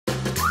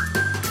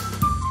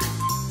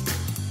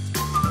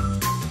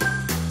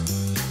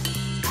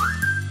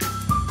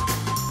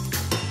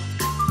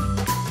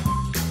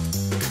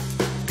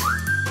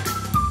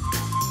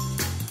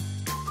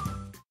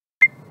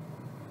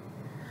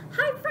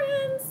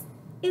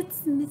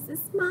It's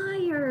Mrs.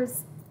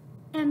 Myers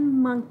and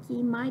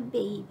Monkey, my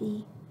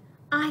baby.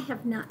 I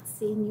have not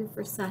seen you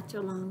for such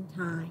a long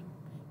time.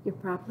 You're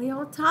probably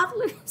all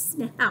toddlers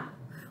now.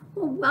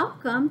 Well,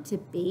 welcome to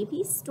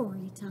Baby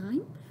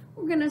Storytime.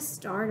 We're going to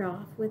start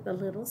off with a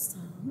little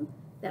song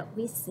that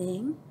we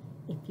sing,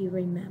 if you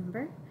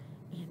remember,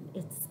 and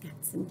it's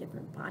got some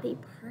different body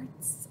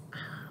parts.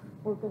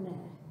 We're going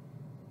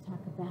to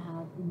talk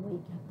about and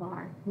wake up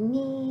our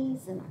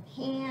knees and our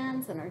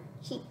hands and our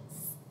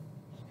cheeks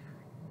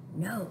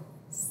and our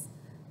nose.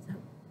 So,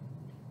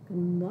 good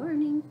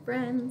morning,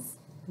 friends.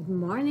 Good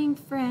morning,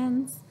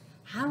 friends.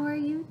 How are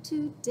you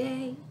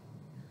today?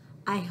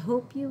 I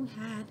hope you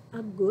had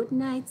a good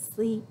night's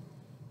sleep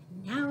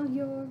and now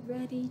you're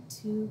ready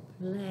to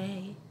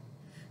play.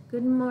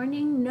 Good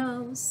morning,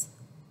 nose.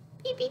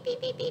 Beep, beep, beep,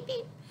 beep, beep,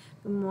 beep.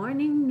 Good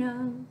morning,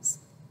 nose.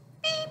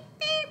 Beep,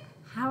 beep.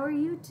 How are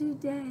you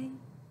today?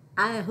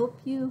 I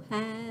hope you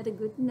had a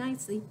good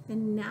night's sleep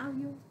and now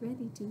you're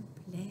ready to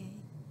play.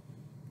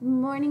 Good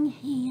morning,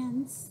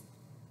 hands.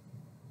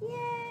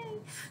 Yay!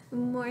 Good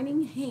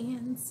morning,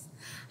 hands.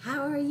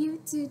 How are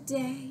you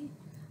today?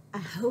 I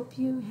hope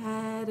you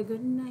had a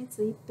good night's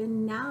sleep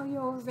and now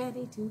you're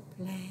ready to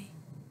play.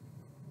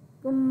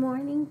 Good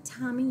morning,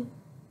 Tommy.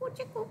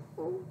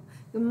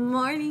 Good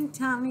morning,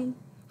 Tommy.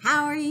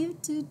 How are you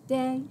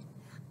today?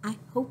 I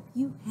hope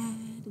you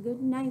had a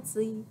good night's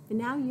sleep and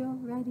now you're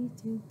ready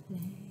to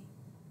play.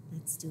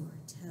 Let's do our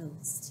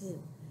toes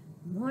too.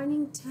 Good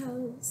morning,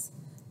 toes.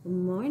 Good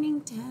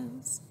morning,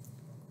 toes.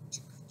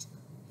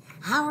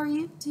 How are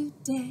you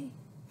today?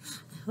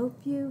 I hope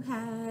you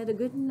had a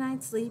good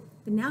night's sleep,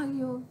 but now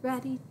you're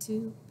ready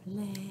to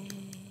play.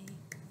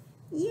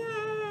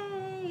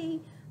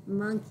 Yay!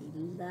 Monkey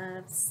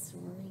loves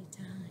story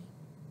time.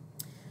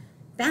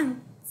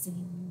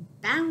 Bouncing,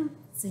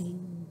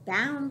 bouncing,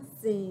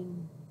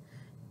 bouncing.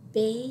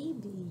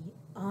 Baby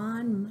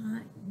on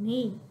my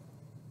knee.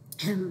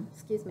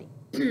 Excuse me.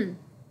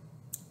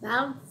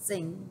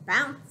 Bouncing,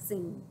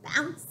 bouncing,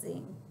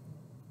 bouncing.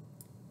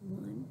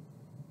 1,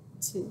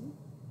 2,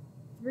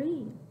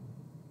 3.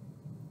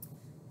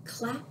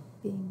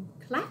 Clapping,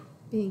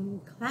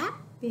 clapping,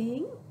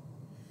 clapping.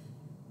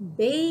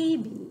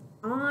 Baby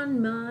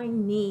on my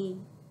knee.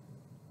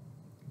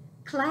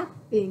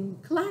 Clapping,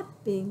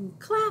 clapping,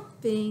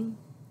 clapping.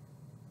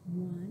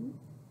 1,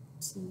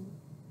 2,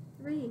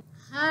 3.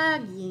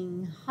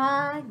 Hugging,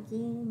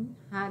 hugging,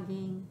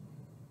 hugging.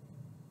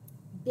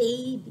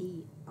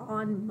 Baby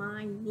on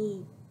my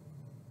knee.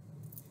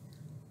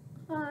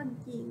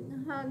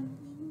 Hugging,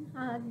 hugging,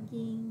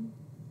 hugging.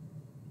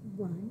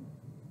 1,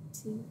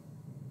 2,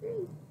 3.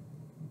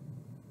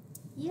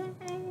 Yay!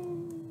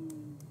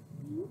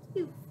 Thank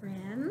you,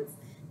 friends.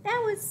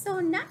 That was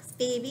so nice,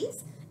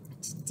 babies.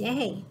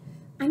 Today,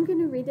 I'm going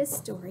to read a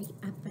story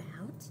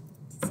about,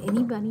 does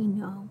anybody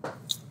know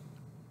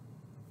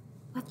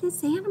what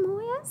this animal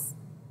is?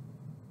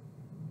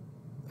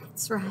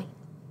 That's right.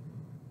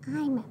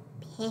 I'm a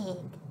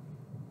pig.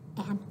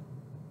 And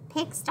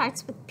pig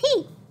starts with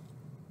P.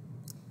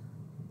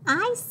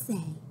 I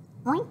say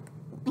oink,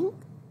 oink,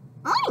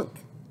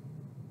 oink.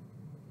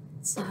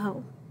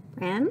 So,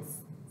 friends,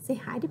 say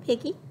hi to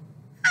Piggy.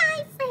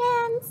 Hi,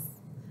 friends.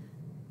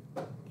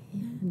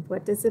 And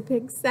what does a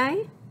pig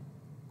say?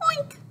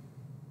 Oink,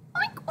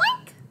 oink,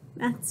 oink.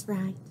 That's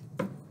right,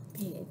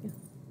 pig.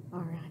 All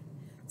right.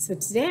 So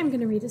today I'm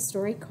going to read a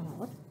story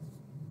called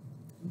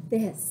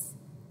This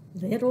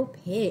Little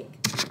Pig.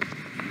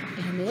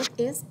 And it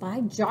is by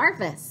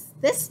Jarvis,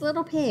 This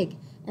Little Pig.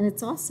 And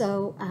it's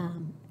also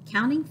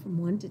counting from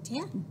 1 to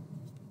 10.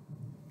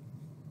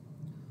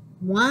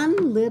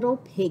 One little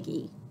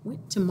piggy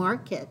went to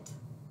market.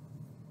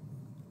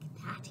 Look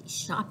at that, he's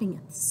shopping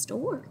at the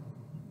store.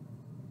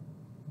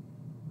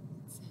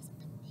 It says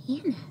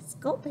bananas,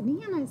 go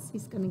bananas.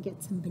 He's going to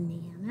get some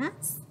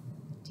bananas.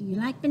 Do you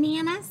like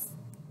bananas?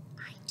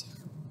 I do.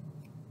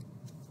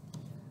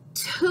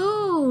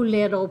 2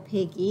 little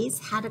piggies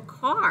had a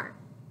car.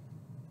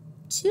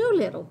 2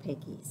 little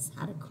piggies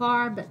had a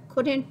car but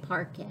couldn't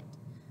park it.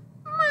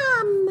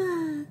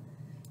 Mama,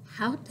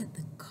 how did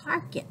the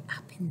car get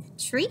up in the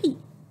tree?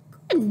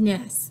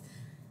 Goodness,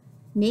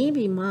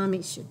 maybe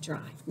Mommy should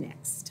drive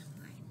next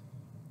time.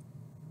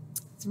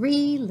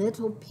 3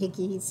 little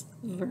piggies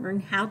learn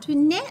how to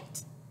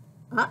knit.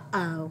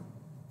 Uh-oh,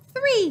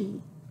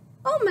 3.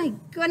 Oh my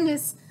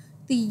goodness,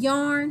 the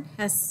yarn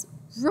has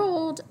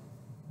rolled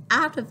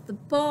out of the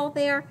ball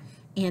there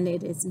and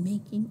it is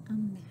making a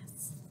mess.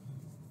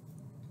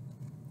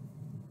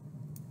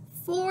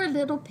 4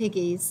 little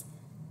piggies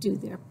do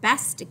their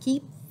best to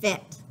keep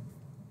fit.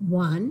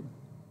 1,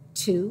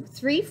 2,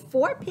 3,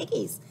 4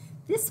 piggies.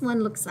 This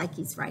one looks like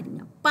he's riding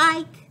a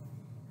bike,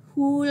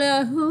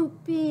 hula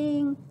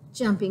hooping,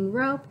 jumping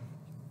rope,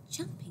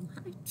 jumping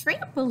on a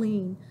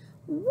trampoline.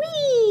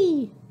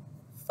 Whee!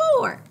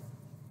 4.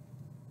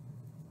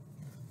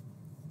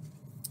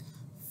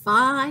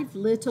 5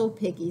 little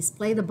piggies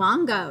play the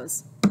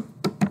bongos.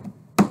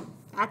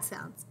 That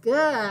sounds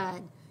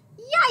good.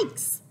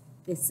 Yikes!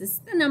 This is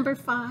the number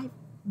 5.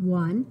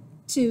 1,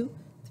 2,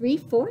 3,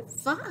 4,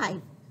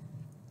 5.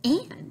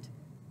 And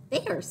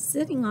they are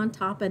sitting on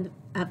top of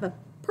a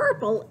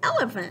purple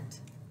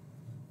elephant.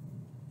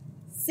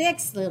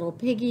 6 little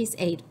piggies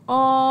ate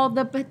all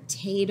the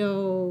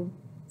potatoes.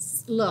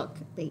 Look,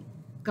 they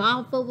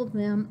gobbled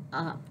them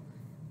up.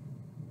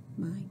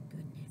 My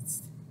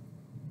goodness.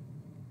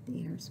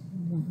 There's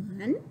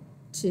 1,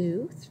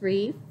 2,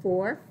 3,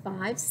 4,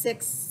 5,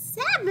 6,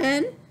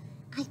 7.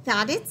 I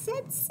thought it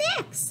said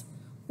 6.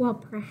 Well,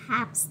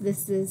 perhaps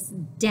this is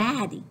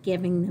Daddy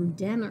giving them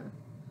dinner.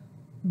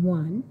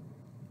 1,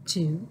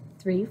 2,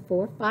 3,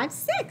 4, 5,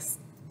 6.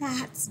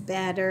 That's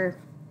better.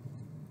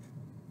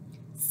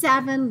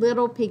 7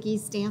 little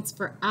piggies danced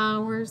for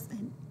hours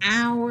and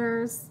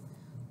hours.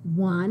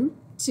 1,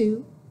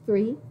 2,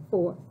 3,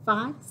 4,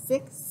 5,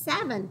 6,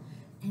 7.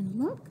 And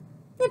look,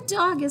 the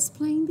dog is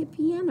playing the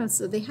piano,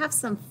 so they have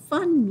some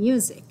fun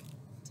music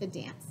to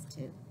dance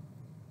to.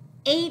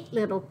 8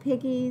 little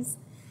piggies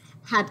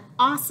had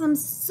awesome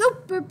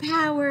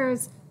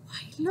superpowers.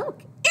 Why,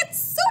 look,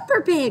 it's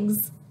Super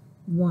Pigs.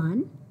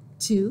 1,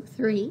 2,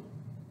 3,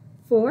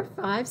 4,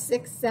 5,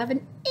 6,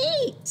 7,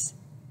 8.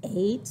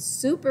 8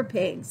 Super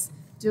Pigs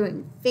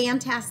doing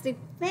fantastic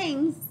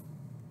things.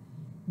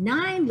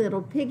 9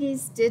 little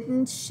piggies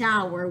didn't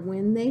shower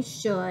when they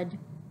should.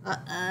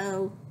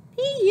 Uh-oh.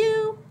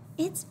 P.U.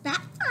 It's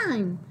bath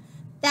time.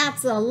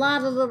 That's a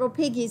lot of little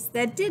piggies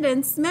that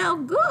didn't smell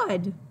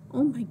good.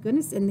 Oh my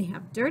goodness, and they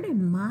have dirt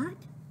and mud.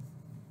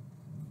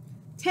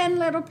 10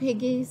 little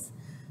piggies,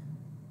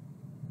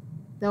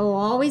 though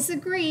always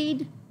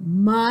agreed,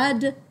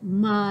 mud,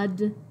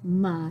 mud,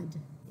 mud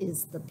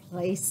is the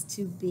place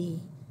to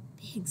be.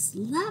 Pigs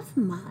love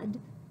mud.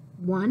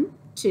 1,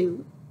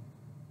 2,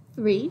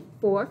 3,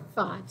 4,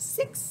 5,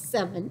 6,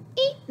 7,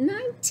 8,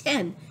 9,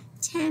 10.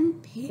 10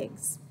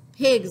 pigs.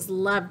 Pigs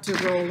love to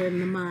roll in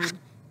the mud.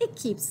 It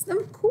keeps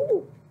them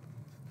cool.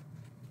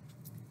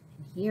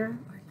 And here,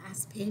 our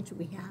last page,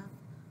 we have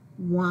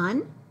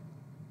 1,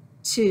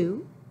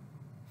 2,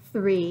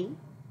 3,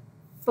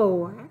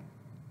 4,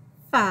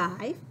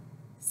 5,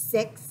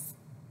 6,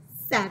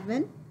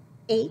 7,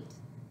 8,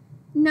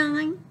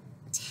 9,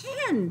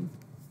 10.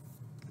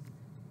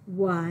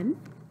 1,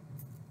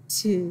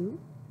 2,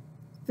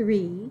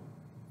 3,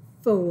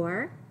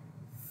 4,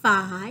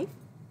 5,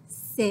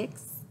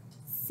 6,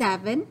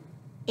 7,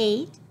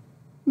 8,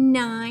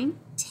 9,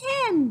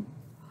 10.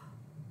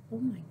 Oh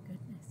my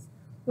goodness.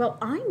 Well,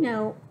 I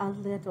know a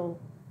little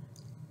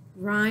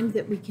rhyme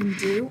that we can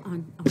do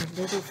on our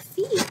little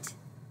feet.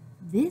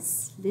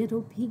 This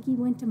little piggy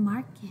went to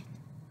market.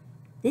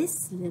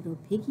 This little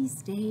piggy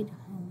stayed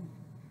home.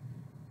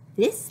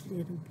 This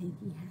little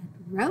piggy had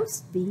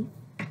roast beef,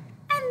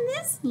 and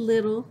this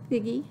little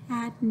piggy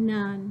had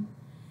none.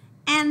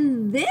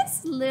 And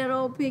this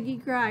little piggy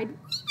cried, wee,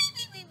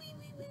 wee, wee,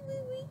 wee, wee,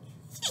 wee,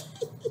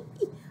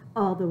 wee,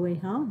 all the way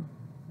home.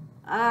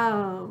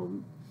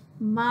 Oh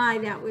my,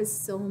 that was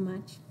so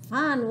much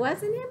fun,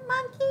 wasn't it,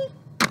 Monkey?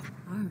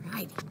 All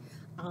righty.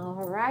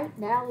 All right,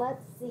 now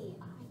let's see.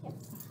 I have got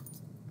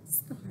a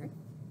scarf,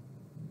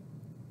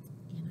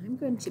 and I'm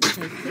going to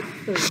play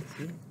peekaboo with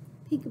you.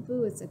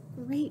 Peekaboo is a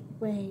great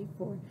way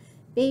for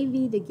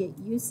baby to get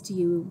used to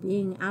you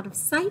being out of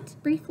sight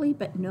briefly,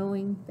 but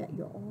knowing that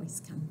you'll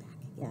always come back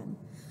again.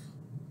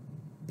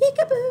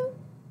 Peekaboo,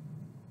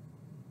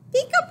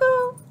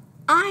 peekaboo,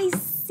 I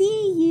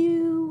see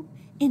you,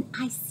 and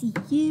I see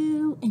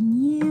you,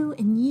 and you,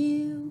 and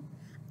you.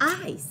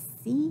 I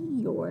see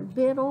your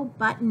little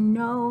button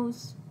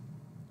nose.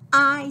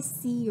 I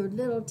see your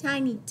little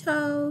tiny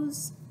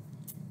toes.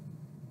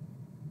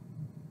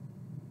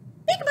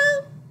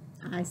 Peekaboo,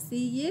 I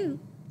see you.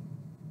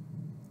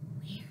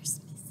 Where's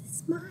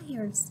Mrs.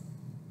 Myers?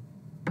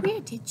 Where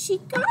did she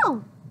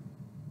go?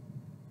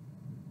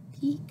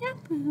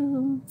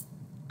 Peekaboo.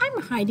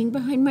 I'm hiding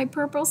behind my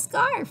purple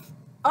scarf.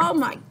 Oh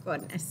my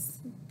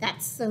goodness,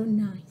 that's so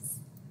nice.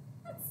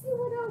 Let's see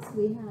what else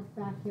we have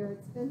back here.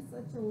 It's been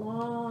such a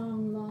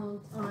long,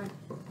 long time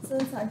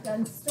since I've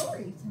done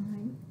story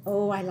time.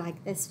 Oh, I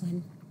like this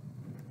one.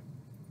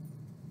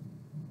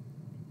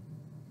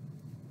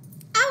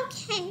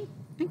 Okay,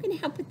 I'm going to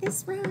help with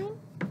this rhyme.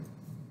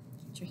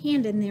 Get your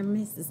hand in there,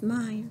 Mrs.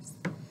 Myers.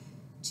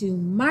 To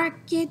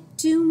market,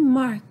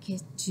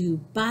 to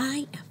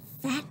buy a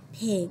fat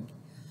pig.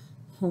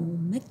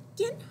 Home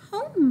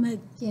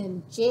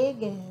again,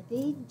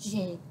 jiggity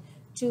jig.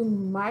 To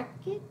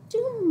market,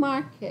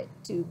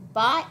 to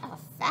buy a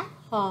fat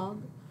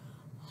hog.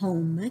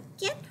 Home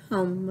again,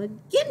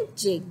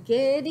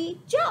 jiggity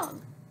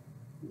jog.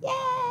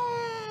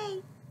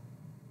 Yay!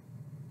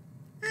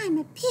 I'm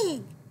a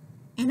pig,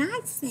 and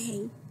I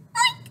say,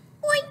 oink,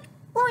 oink,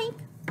 oink.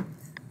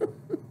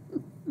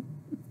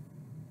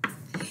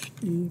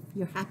 If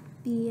you're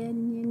happy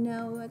and you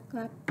know it,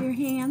 clap your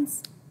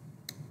hands.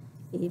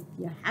 If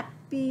you're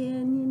happy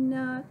and you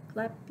know it,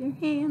 clap your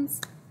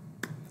hands.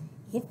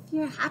 If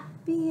you're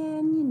happy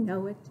and you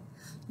know it,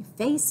 your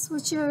face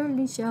will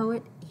surely show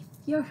it.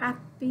 If you're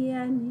happy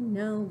and you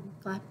know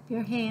it, clap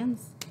your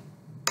hands.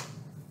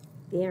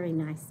 Very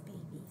nice,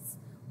 babies.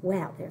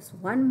 Well, there's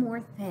one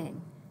more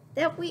thing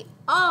that we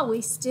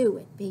always do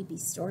at Baby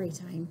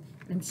Storytime.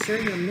 I'm sure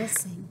you're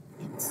missing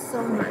it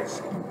so much,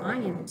 and I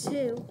am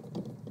too.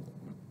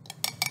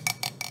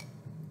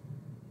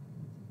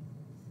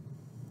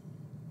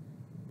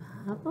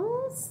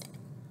 Bubbles?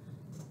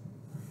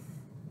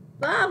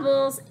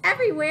 Bubbles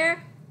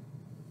everywhere.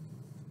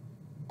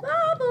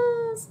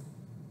 Bubbles.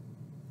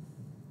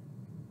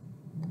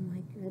 Oh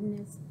my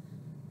goodness.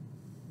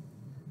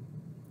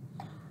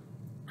 Oh,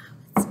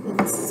 it's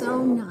been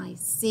so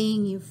nice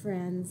seeing you,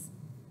 friends.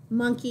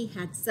 Monkey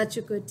had such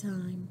a good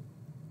time.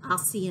 I'll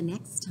see you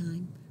next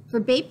time for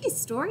Baby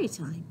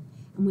Storytime.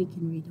 And we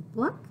can read a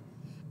book,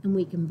 and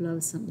we can blow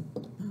some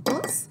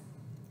bubbles,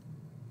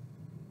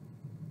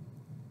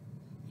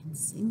 and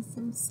sing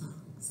some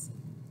songs.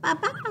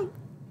 Bye-bye.